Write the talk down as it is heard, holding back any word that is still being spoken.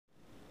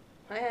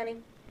Hi, honey.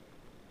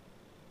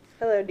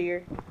 Hello,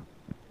 dear.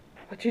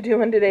 What you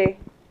doing today?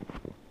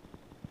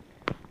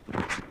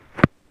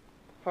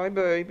 Hi,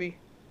 baby.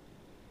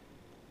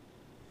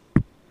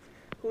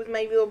 Who's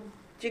my little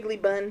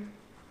jiggly bun?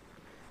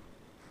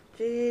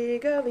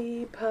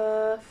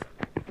 Jigglypuff.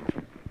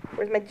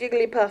 Where's my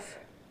Jigglypuff?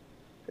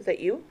 Is that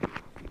you?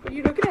 What are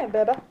you looking at,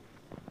 Beba?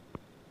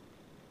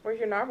 Where's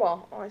your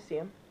narwhal? Oh, I see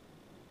him.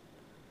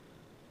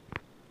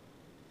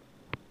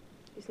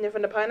 You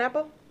sniffing the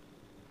pineapple?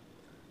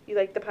 You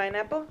like the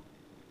pineapple?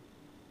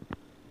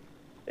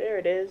 There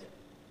it is.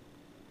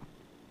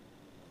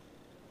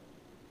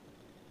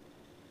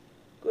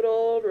 Good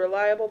old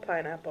reliable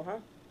pineapple, huh?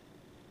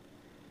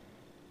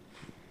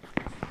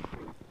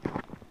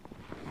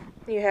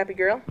 You happy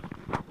girl?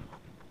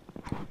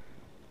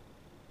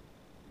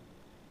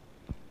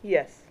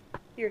 Yes.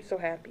 You're so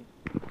happy.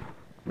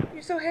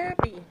 You're so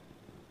happy.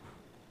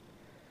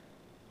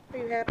 Are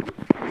you happy?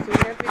 You seem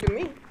happy to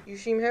me. You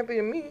seem happy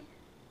to me.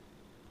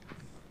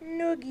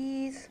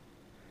 Noogies.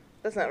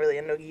 That's not really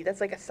a noogie. That's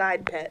like a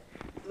side pet.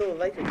 Lola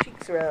likes her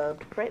cheeks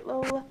rubbed. Right,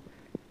 Lola?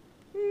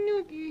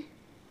 Noogie.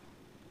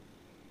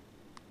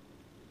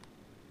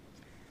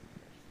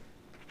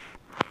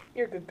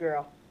 You're a good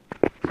girl.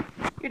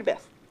 You're the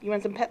best. You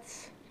want some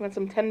pets? You want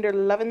some tender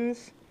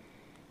lovin's?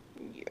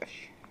 Yes.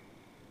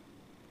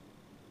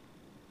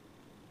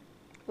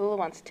 Lola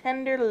wants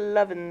tender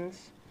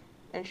lovin's.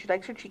 And she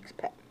likes her cheeks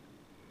pet.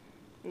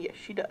 Yes,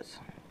 she does.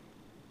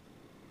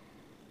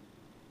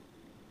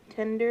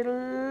 Tender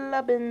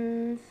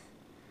lovin's.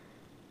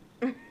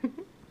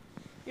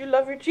 You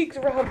love your cheeks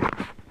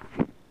rubbed.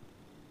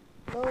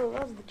 Lola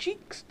loves the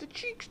cheeks, the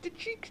cheeks, the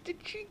cheeks, the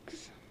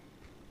cheeks.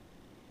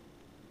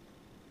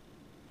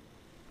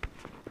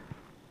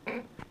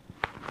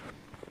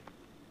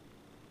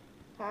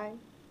 Hi.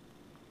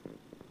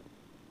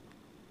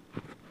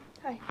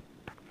 Hi.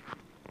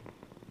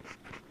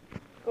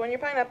 Go on your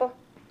pineapple.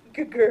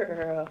 Good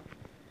girl.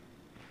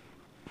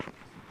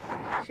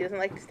 She doesn't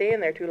like to stay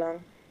in there too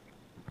long.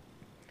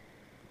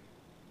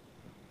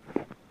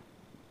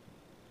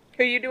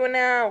 What are you doing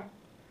now?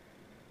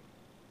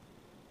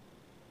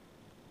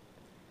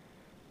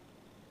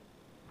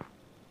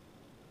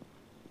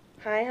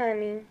 Hi,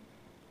 honey.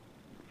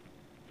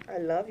 I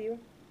love you.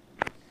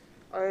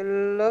 I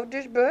love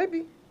this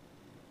baby.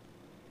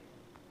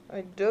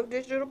 I love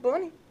this little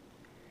bunny.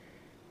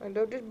 I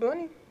love this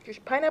bunny.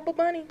 Just pineapple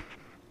bunny.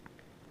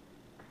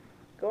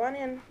 Go on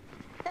in.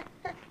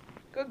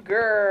 Good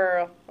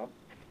girl. Oh,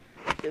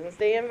 she doesn't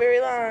stay in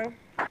very long.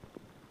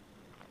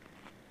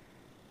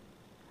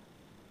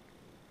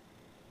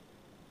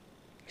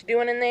 What you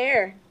doing in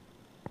there?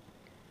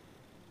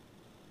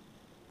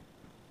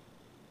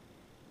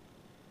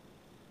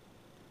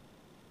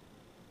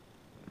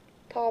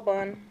 Tall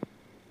bun.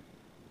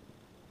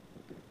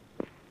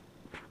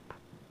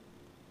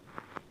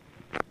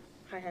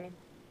 Hi, honey.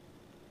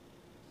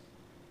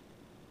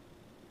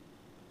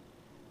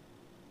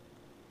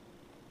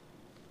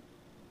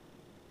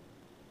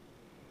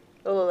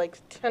 Lola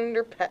likes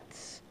tender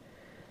pets.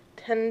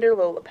 Tender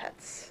Lola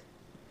pets.